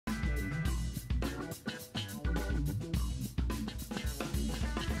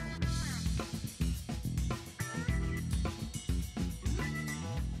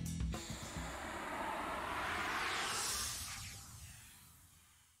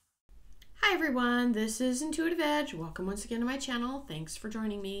Hi everyone, this is IntuitiveEdge. Welcome once again to my channel. Thanks for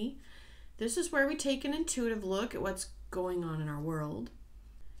joining me. This is where we take an intuitive look at what's going on in our world.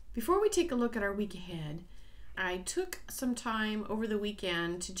 Before we take a look at our week ahead, I took some time over the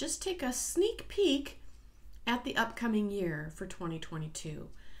weekend to just take a sneak peek at the upcoming year for 2022.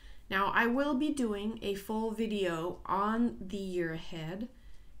 Now, I will be doing a full video on the year ahead,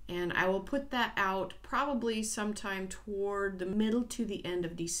 and I will put that out probably sometime toward the middle to the end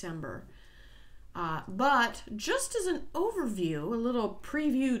of December. But just as an overview, a little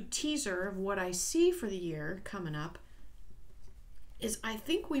preview teaser of what I see for the year coming up, is I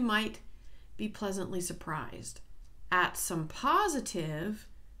think we might be pleasantly surprised at some positive,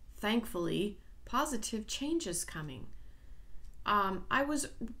 thankfully, positive changes coming. I was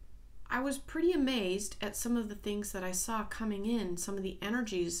pretty amazed at some of the things that I saw coming in, some of the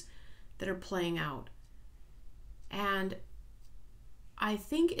energies that are playing out. And I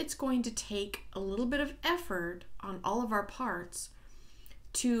think it's going to take a little bit of effort on all of our parts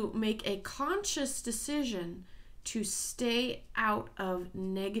to make a conscious decision to stay out of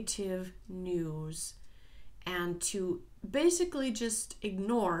negative news and to basically just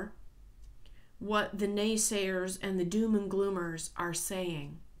ignore what the naysayers and the doom and gloomers are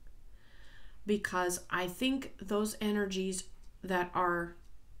saying. Because I think those energies that are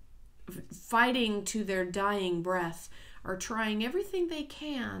fighting to their dying breath are trying everything they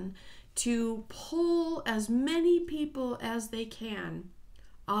can to pull as many people as they can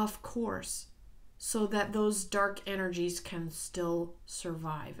off course so that those dark energies can still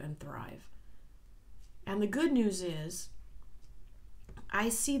survive and thrive. And the good news is, I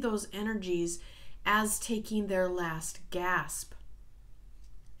see those energies as taking their last gasp.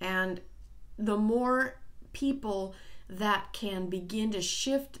 And the more people that can begin to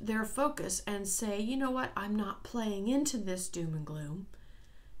shift their focus and say, you know what, I'm not playing into this doom and gloom.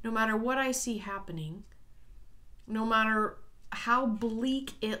 No matter what I see happening, no matter how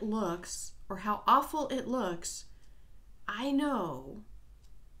bleak it looks or how awful it looks, I know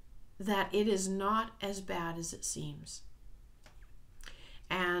that it is not as bad as it seems.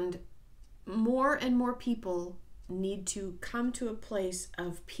 And more people need to come to a place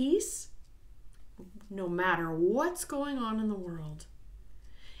of peace no matter what's going on in the world,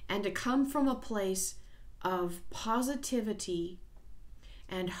 and to come from a place of positivity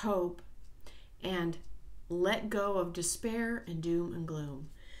and hope and let go of despair and doom and gloom,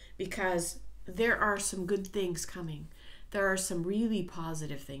 because there are some good things coming. There are some really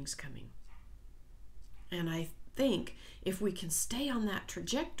positive things coming. And I think if we can stay on that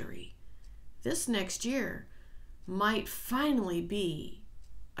trajectory, this next year might finally be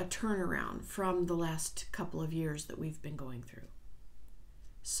a turnaround from the last couple of years that we've been going through.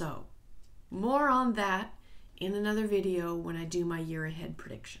 So, more on that in another video when I do my year ahead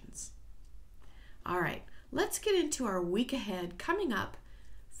predictions. All right, let's get into our week ahead coming up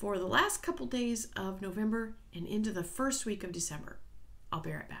for the last couple days of November and into the first week of December. I'll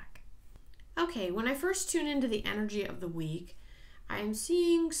be right back. Okay, when I first tune into the energy of the week, I'm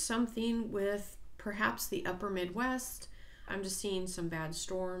seeing something with perhaps the upper Midwest. I'm just seeing some bad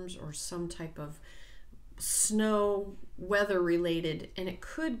storms or some type of snow weather related, and it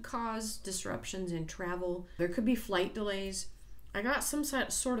could cause disruptions in travel. There could be flight delays. I got some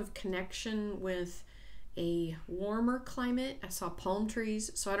sort of connection with a warmer climate. I saw palm trees,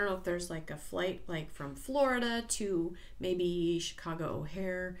 so I don't know if there's like a flight like from Florida to maybe Chicago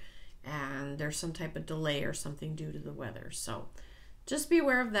O'Hare, and there's some type of delay or something due to the weather. So just be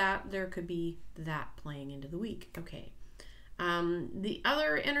aware of that. There could be that playing into the week. Okay. The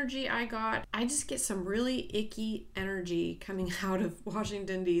other energy I got, I just get some really icky energy coming out of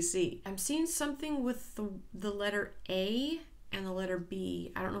Washington, D.C. I'm seeing something with the letter A and the letter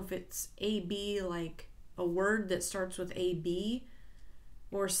B. I don't know if it's A-B, like a word that starts with A-B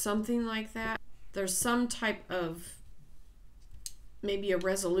or something like that. There's some type of maybe a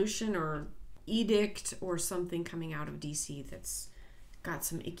resolution or edict or something coming out of D.C. that's got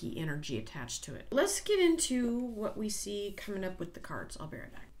some icky energy attached to it. Let's get into what we see coming up with the cards. I'll be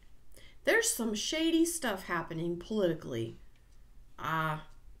right back. There's some shady stuff happening politically.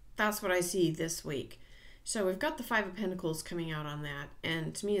 That's what I see this week. So we've got the Five of Pentacles coming out on that,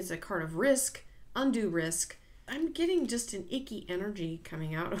 and to me it's a card of risk, undue risk. I'm getting just an icky energy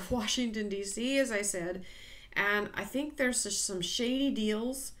coming out of Washington, D.C., as I said, and I think there's just some shady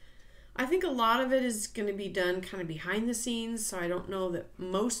deals. I think a lot of it is going to be done kind of behind the scenes, so I don't know that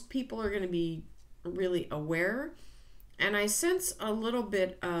most people are going to be really aware. And I sense a little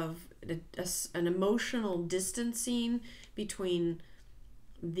bit of an emotional distancing between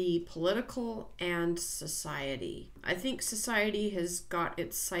the political and society. I think society has got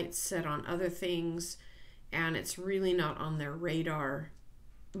its sights set on other things and it's really not on their radar.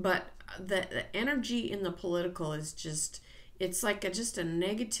 But the energy in the political is just, it's like just a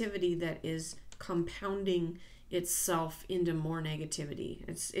negativity that is compounding itself into more negativity.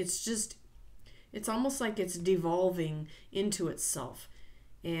 It's almost like it's devolving into itself.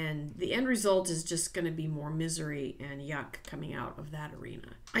 And the end result is just going to be more misery and yuck coming out of that arena.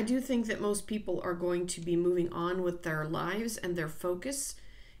 I do think that most people are going to be moving on with their lives and their focus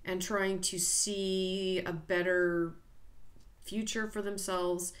and trying to see a better future for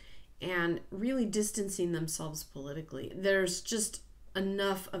themselves and really distancing themselves politically. There's just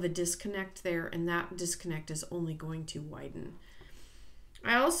enough of a disconnect there, and that disconnect is only going to widen.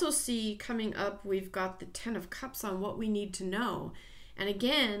 I also see coming up, we've got the 10 of Cups on what we need to know. And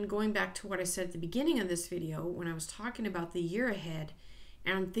again, going back to what I said at the beginning of this video when I was talking about the year ahead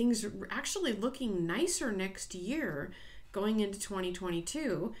and things actually looking nicer next year going into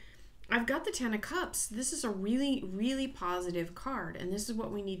 2022, I've got the 10 of Cups. This is a really, really positive card, and this is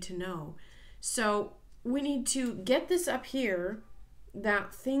what we need to know. So we need to get this up here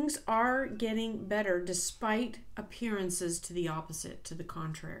that things are getting better despite appearances to the opposite, to the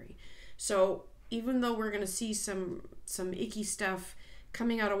contrary. So even though we're going to see some icky stuff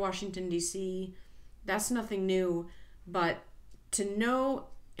coming out of Washington, D.C., that's nothing new, but to know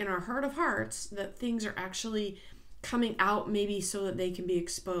in our heart of hearts that things are actually coming out maybe so that they can be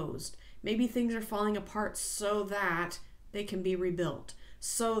exposed. Maybe things are falling apart so that they can be rebuilt,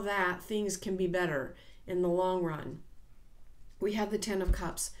 so that things can be better in the long run. We have the 10 of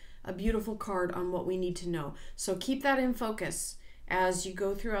Cups, a beautiful card on what we need to know. So keep that in focus as you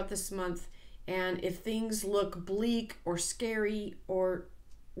go throughout this month. And if things look bleak or scary or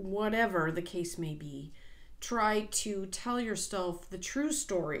whatever the case may be, try to tell yourself the true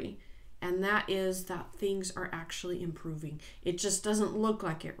story, and that is that things are actually improving. It just doesn't look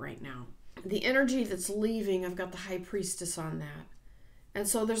like it right now. The energy that's leaving, I've got the High Priestess on that. And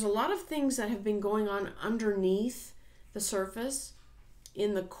so there's a lot of things that have been going on underneath the surface,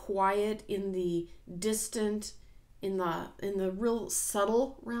 in the quiet, in the distant, in the real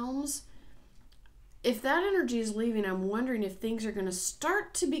subtle realms. If that energy is leaving, I'm wondering if things are going to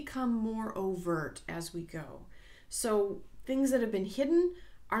start to become more overt as we go. So things that have been hidden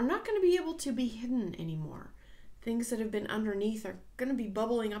are not going to be able to be hidden anymore. Things that have been underneath are going to be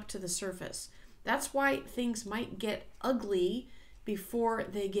bubbling up to the surface. That's why things might get ugly before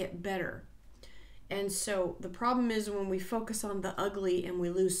they get better. And so the problem is when we focus on the ugly and we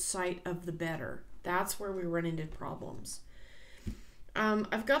lose sight of the better. That's where we run into problems.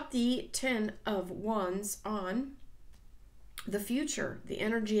 I've got the 10 of Wands on the future, the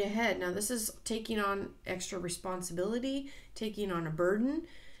energy ahead. Now this is taking on extra responsibility, taking on a burden.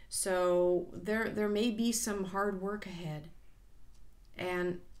 So there may be some hard work ahead.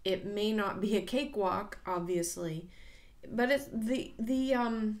 And it may not be a cakewalk, obviously. But it's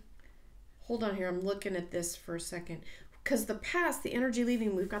hold on here, I'm looking at this for a second. Because the past, the energy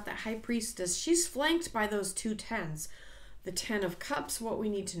leaving, we've got that High Priestess. She's flanked by those two 10s. The 10 of Cups, what we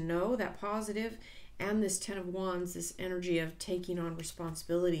need to know, that positive, and this 10 of Wands, this energy of taking on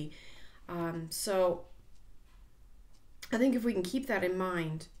responsibility. So I think if we can keep that in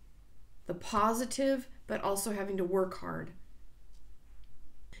mind, the positive, but also having to work hard.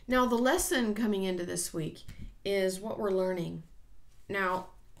 Now the lesson coming into this week is what we're learning. Now,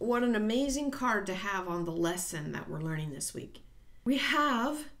 what an amazing card to have on the lesson that we're learning this week. We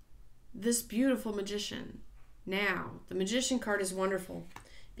have this beautiful Magician. Now, the Magician card is wonderful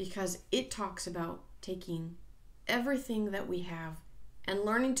because it talks about taking everything that we have and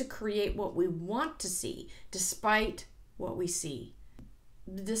learning to create what we want to see despite what we see.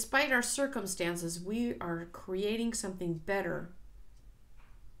 Despite our circumstances, we are creating something better,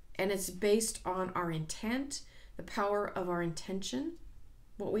 and it's based on our intent, the power of our intention.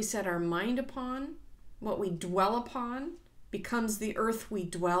 What we set our mind upon, what we dwell upon, becomes the earth we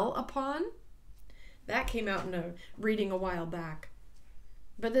dwell upon. That came out in a reading a while back.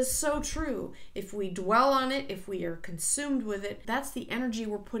 But it's so true. If we dwell on it, if we are consumed with it, that's the energy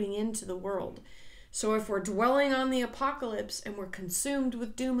we're putting into the world. So if we're dwelling on the apocalypse and we're consumed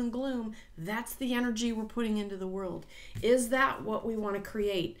with doom and gloom, that's the energy we're putting into the world. Is that what we want to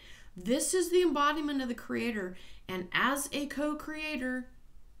create? This is the embodiment of the Creator. And as a co-creator,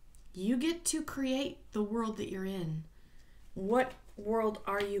 you get to create the world that you're in. What world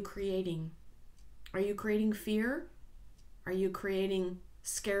are you creating? Are you creating fear? Are you creating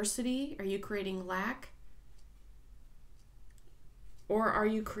scarcity? Are you creating lack? Or are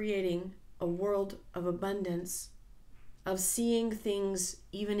you creating a world of abundance of seeing things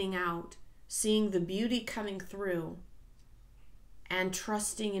evening out, seeing the beauty coming through, and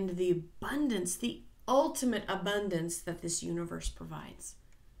trusting into the abundance, the ultimate abundance that this universe provides.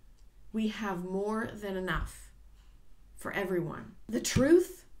 We have more than enough for everyone. The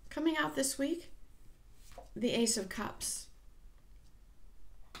truth coming out this week, the Ace of Cups.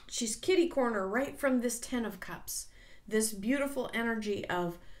 She's kitty corner right from this 10 of Cups. This beautiful energy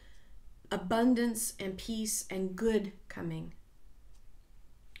of abundance and peace and good coming.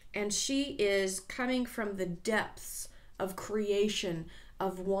 And she is coming from the depths of creation,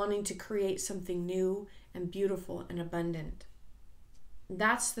 of wanting to create something new and beautiful and abundant.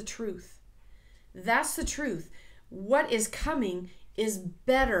 That's the truth. That's the truth. What is coming is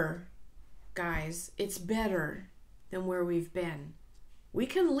better, guys. It's better than where we've been. We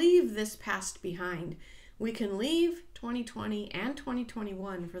can leave this past behind. We can leave 2020 and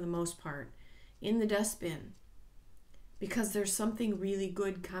 2021 for the most part in the dustbin, because there's something really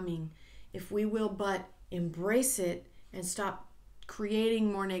good coming if we will but embrace it and stop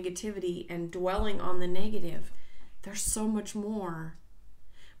creating more negativity and dwelling on the negative. There's so much more.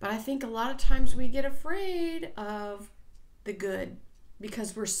 But I think a lot of times we get afraid of the good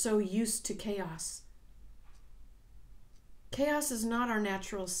because we're so used to chaos. Chaos is not our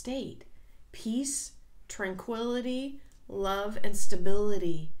natural state. Peace, tranquility, love, and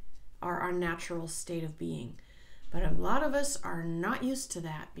stability are our natural state of being. But a lot of us are not used to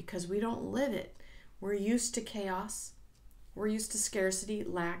that because we don't live it. We're used to chaos. We're used to scarcity,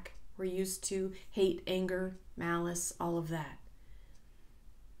 lack. We're used to hate, anger, malice, all of that.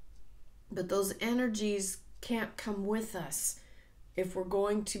 But those energies can't come with us if we're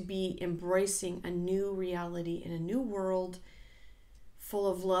going to be embracing a new reality in a new world full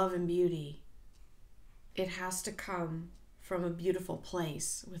of love and beauty. It has to come from a beautiful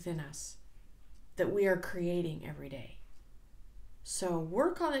place within us that we are creating every day. So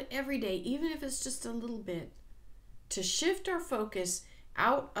work on it every day, even if it's just a little bit, to shift our focus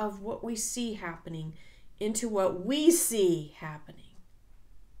out of what we see happening into what we see happening.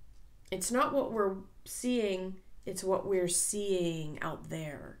 It's not what we're seeing, it's what we're seeing out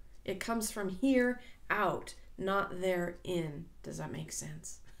there. It comes from here out, not there in. Does that make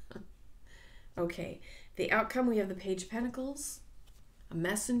sense? Okay, the outcome, we have the Page of Pentacles, a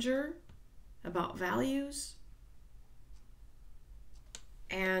messenger about values,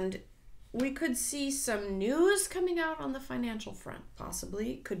 and we could see some news coming out on the financial front,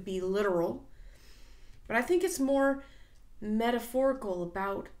 possibly. It could be literal, but I think it's more metaphorical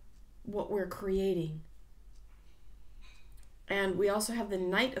about what we're creating. And we also have the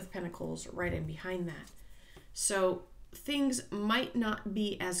Knight of Pentacles right in behind that. So things might not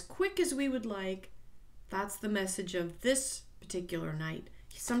be as quick as we would like. That's the message of this particular Knight.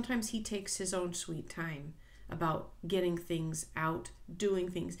 Sometimes he takes his own sweet time about getting things out, doing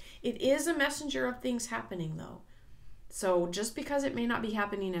things. It is a messenger of things happening, though. So just because it may not be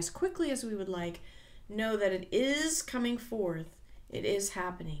happening as quickly as we would like, know that it is coming forth. It is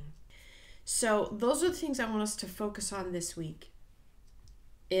happening. So those are the things I want us to focus on this week,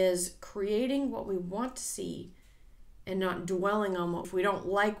 is creating what we want to see and not dwelling on what if we don't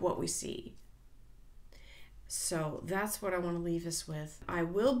like what we see. So that's what I want to leave us with. I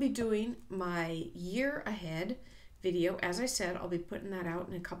will be doing my year ahead video. As I said, I'll be putting that out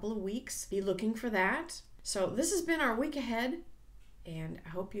in a couple of weeks. Be looking for that. So this has been our week ahead, and I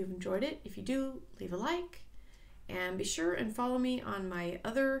hope you've enjoyed it. If you do, leave a like. And be sure and follow me on my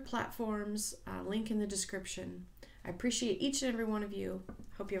other platforms, link in the description. I appreciate each and every one of you.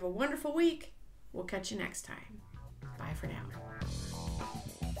 Hope you have a wonderful week. We'll catch you next time. Bye for now.